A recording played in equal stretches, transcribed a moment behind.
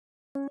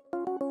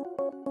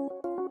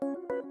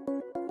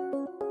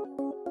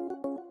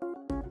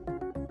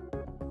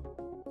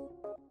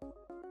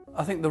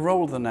I think the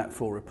role of the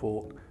NAP4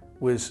 report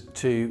was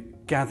to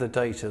gather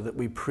data that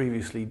we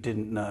previously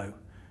didn't know.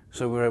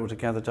 So we were able to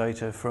gather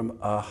data from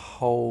a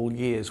whole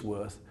year's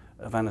worth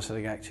of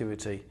anaesthetic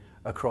activity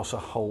across a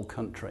whole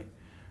country.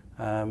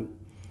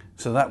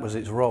 So that was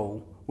its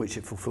role, which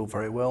it fulfilled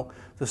very well.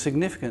 The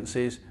significance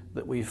is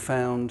that we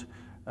found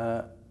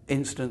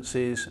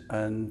instances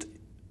and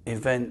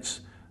events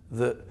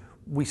that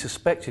we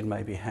suspected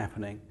may be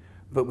happening,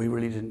 but we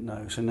really didn't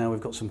know. So now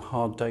we've got some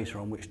hard data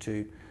on which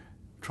to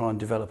try and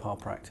develop our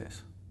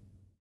practice.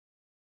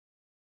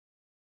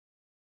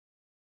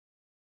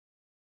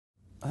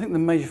 I think the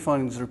major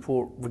findings of the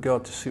report with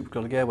regard to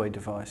supraglottic airway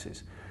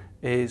devices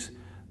is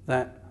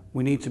that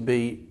we need to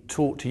be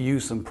taught to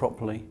use them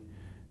properly,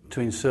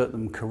 to insert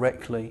them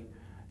correctly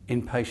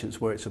in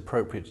patients where it's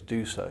appropriate to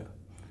do so,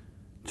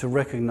 to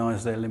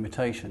recognise their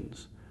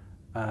limitations,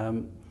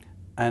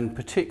 and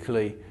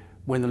particularly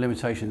when the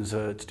limitations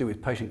are to do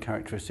with patient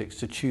characteristics,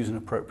 to choose an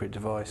appropriate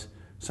device.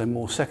 So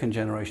more second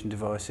generation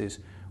devices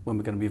when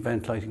we're going to be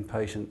ventilating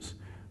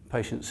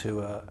patients who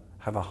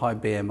have a high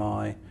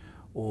BMI,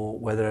 or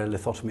whether they're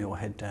lithotomy or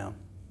head down.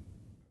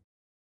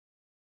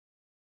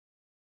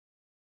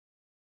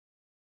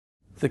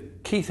 The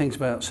key things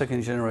about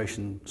second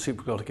generation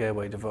supraglottic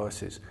airway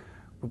devices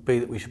would be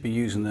that we should be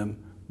using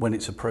them when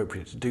it's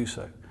appropriate to do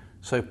so.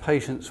 So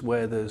patients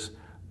where there's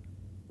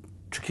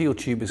tracheal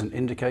tube isn't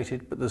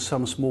indicated, but there's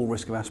some small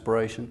risk of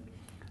aspiration,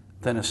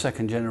 then a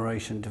second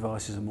generation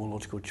device is a more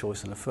logical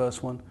choice than a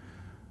first one.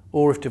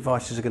 Or if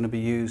devices are going to be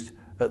used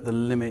at the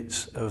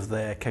limits of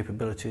their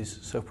capabilities,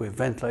 so if we're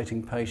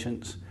ventilating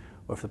patients,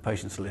 or if the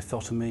patient's a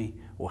lithotomy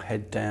or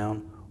head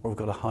down, or we've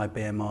got a high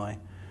BMI,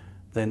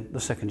 then the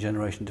second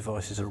generation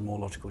devices are a more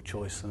logical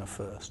choice than a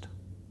first.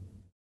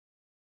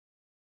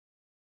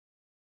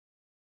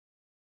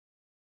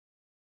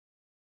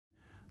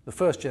 The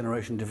first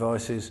generation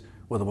devices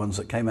were the ones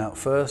that came out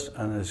first,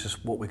 and it's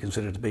just what we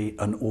consider to be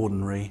an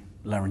ordinary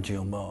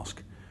laryngeal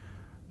mask.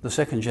 The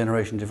second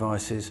generation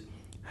devices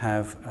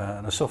have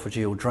an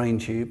esophageal drain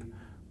tube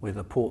with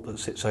a port that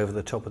sits over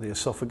the top of the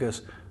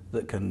esophagus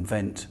that can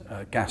vent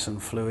gas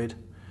and fluid.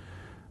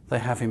 They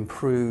have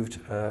improved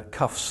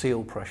cuff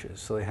seal pressures,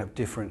 so they have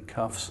different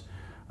cuffs,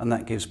 and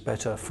that gives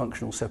better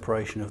functional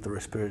separation of the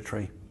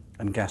respiratory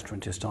and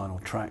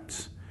gastrointestinal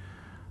tracts.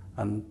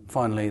 And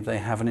finally, they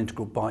have an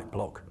integral bite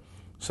block,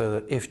 so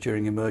that if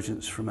during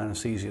emergence from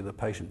anaesthesia the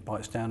patient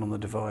bites down on the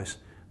device,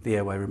 the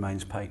airway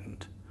remains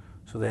patent.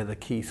 So they're the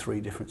key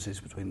three differences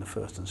between the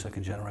first and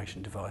second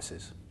generation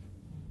devices.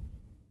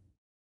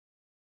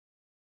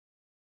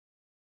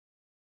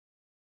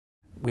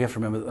 We have to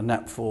remember that the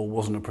NAP4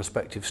 wasn't a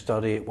prospective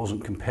study, it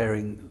wasn't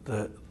comparing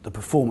the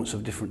performance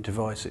of different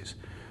devices.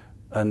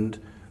 And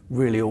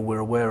really all we're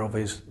aware of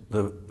is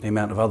the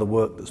amount of other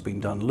work that's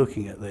been done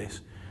looking at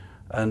this.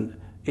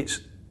 And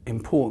it's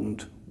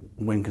important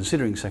when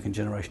considering second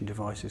generation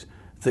devices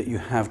that you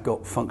have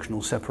got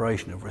functional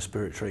separation of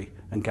respiratory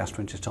and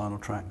gastrointestinal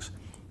tracts.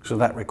 So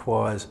that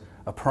requires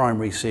a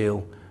primary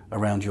seal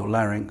around your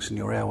larynx and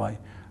your airway,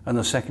 and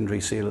a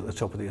secondary seal at the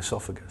top of the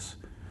esophagus.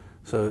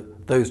 So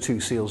those two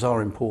seals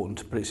are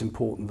important, but it's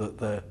important that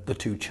the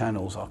two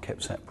channels are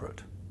kept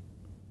separate.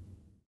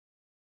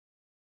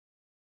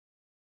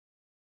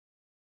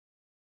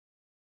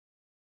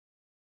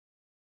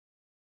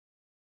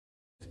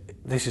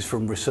 This is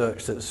from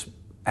research that's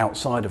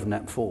outside of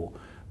NAP4,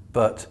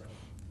 but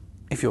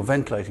if you're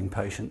ventilating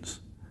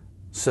patients,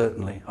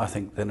 certainly I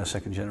think then a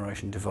second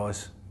generation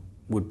device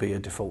would be a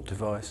default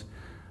device.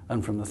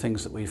 And from the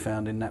things that we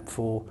found in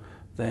NAP4,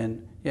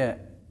 then yeah,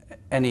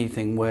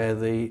 anything where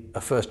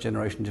a first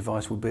generation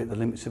device would be at the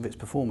limits of its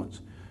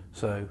performance.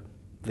 So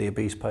the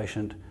obese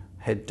patient,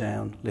 head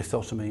down,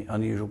 lithotomy,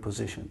 unusual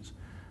positions,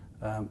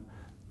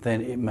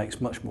 then it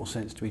makes much more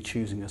sense to be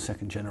choosing a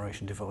second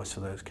generation device for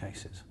those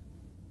cases.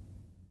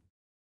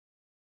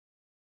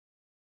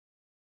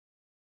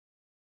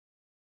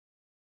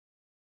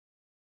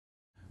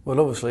 Well,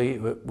 obviously,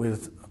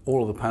 with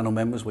all of the panel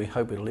members, we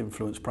hope it'll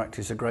influence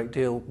practice a great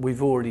deal.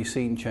 We've already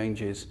seen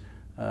changes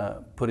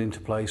put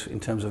into place in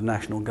terms of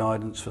national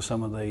guidance for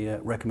some of the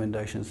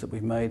recommendations that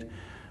we've made.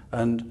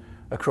 And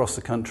across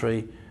the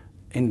country,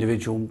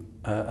 individual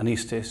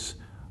anaesthetists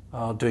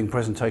are doing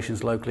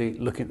presentations locally,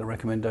 looking at the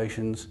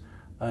recommendations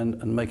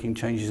and making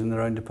changes in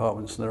their own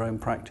departments and their own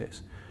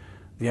practice.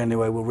 The only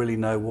way we'll really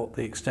know what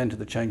the extent of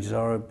the changes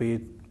are would be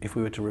if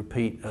we were to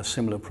repeat a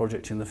similar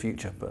project in the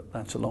future, but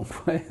that's a long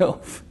way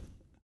off.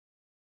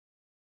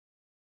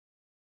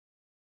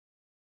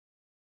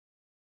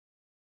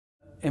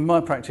 In my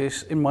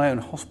practice, in my own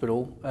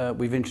hospital,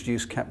 we've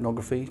introduced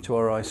capnography to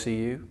our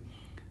ICU.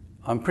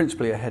 I'm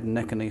principally a head and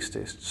neck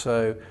anaesthetist,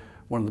 so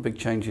one of the big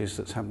changes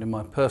that's happened in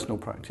my personal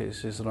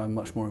practice is that I'm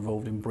much more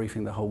involved in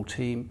briefing the whole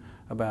team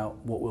about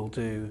what we'll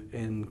do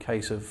in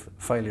case of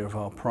failure of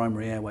our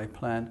primary airway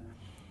plan.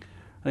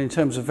 And in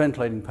terms of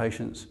ventilating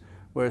patients,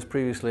 whereas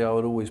previously I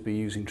would always be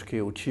using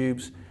tracheal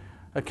tubes,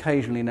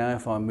 occasionally now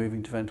if I'm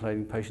moving to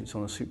ventilating patients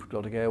on a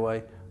supraglottic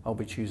airway, I'll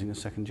be choosing a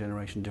second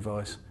generation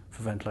device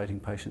for ventilating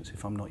patients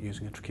if I'm not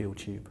using a tracheal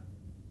tube.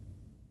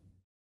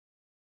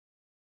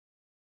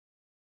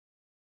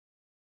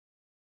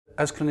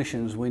 as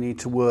clinicians, we need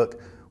to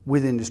work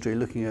with industry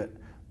looking at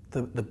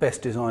the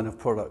best design of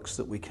products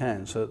that we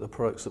can, so that the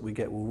products that we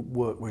get will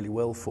work really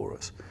well for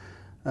us.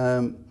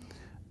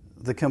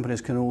 The companies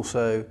can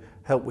also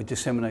help with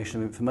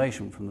dissemination of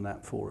information from the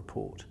NAP4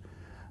 report.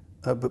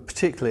 But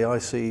particularly I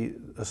see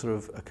a sort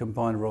of a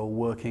combined role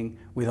working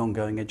with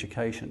ongoing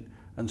education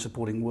and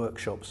supporting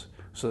workshops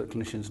so that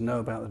clinicians know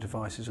about the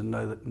devices and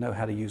know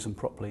how to use them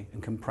properly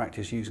and can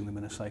practice using them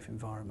in a safe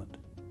environment.